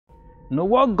Know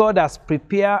what God has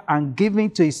prepared and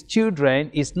given to his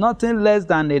children is nothing less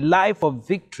than a life of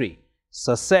victory,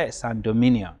 success, and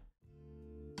dominion.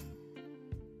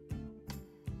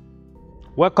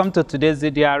 Welcome to today's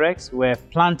DDRx. We're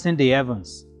planting the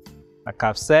heavens. Like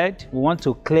I've said, we want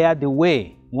to clear the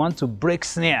way. We want to break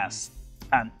snares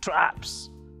and traps.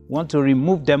 We want to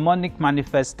remove demonic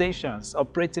manifestations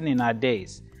operating in our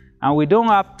days. And we don't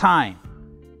have time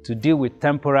to deal with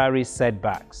temporary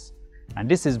setbacks. And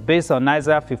this is based on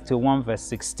Isaiah 51 verse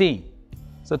 16.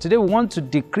 So today we want to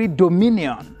decree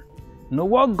dominion. Know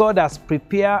what God has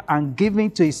prepared and given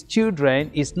to his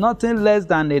children is nothing less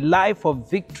than a life of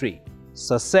victory,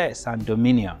 success, and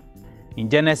dominion. In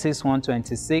Genesis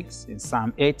 1:26, in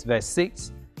Psalm 8 verse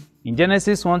 6, in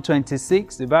Genesis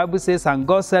 1:26, the Bible says, "And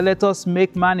God said, let us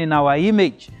make man in our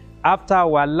image, after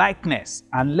our likeness,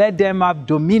 and let them have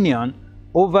dominion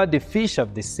over the fish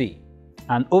of the sea,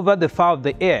 and over the fowl of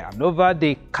the air, and over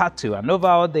the cattle, and over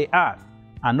all the earth,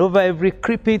 and over every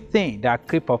creeping thing that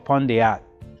creep upon the earth."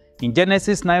 In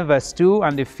Genesis 9 verse 2,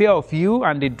 "And the fear of you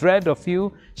and the dread of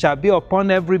you shall be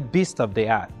upon every beast of the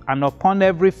earth, and upon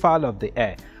every fowl of the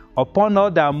air, upon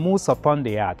all that moves upon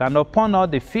the earth, and upon all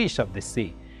the fish of the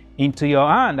sea. Into your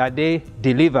hand are they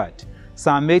delivered."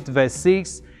 Psalm 8 verse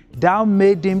 6, "Thou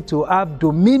made him to have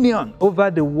dominion over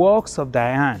the works of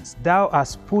thy hands. Thou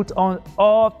hast put on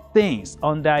all things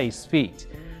under his feet."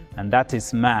 And that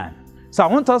is man. So I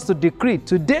want us to decree,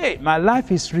 today my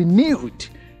life is renewed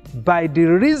by the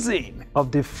reason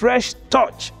of the fresh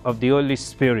touch of the Holy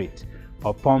Spirit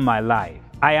upon my life.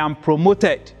 I am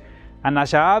promoted, and I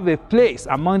shall have a place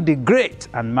among the great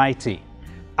and mighty.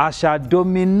 I shall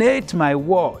dominate my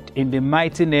world in the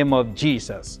mighty name of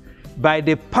Jesus. By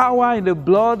the power in the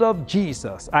blood of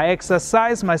Jesus, I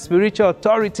exercise my spiritual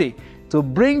authority to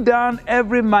bring down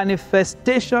every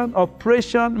manifestation,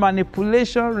 oppression,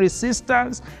 manipulation,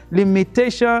 resistance,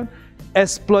 limitation,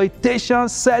 exploitation,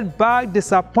 setback,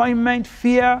 disappointment,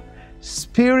 fear,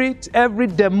 spirit, every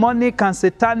demonic and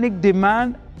satanic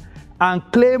demand and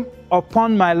claim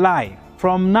upon my life.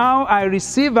 From now, I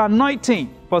receive anointing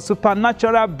for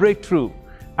supernatural breakthrough.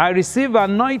 I receive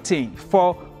anointing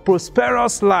for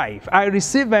prosperous life. I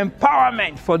receive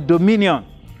empowerment for dominion.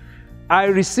 I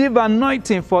receive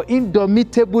anointing for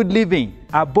indomitable living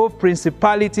above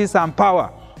principalities and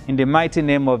power in the mighty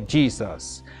name of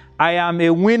Jesus. I am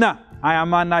a winner. I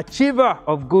am an achiever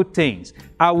of good things.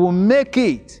 I will make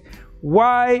it.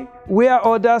 Where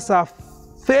others are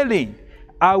failing,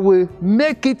 I will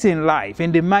make it in life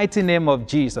in the mighty name of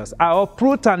Jesus. I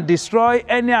uproot and destroy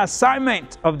any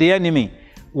assignment of the enemy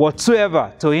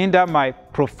whatsoever to hinder my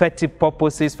prophetic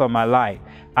purposes for my life.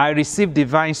 I receive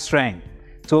divine strength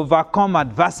to overcome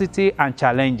adversity and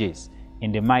challenges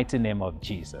in the mighty name of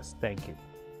Jesus. Thank you.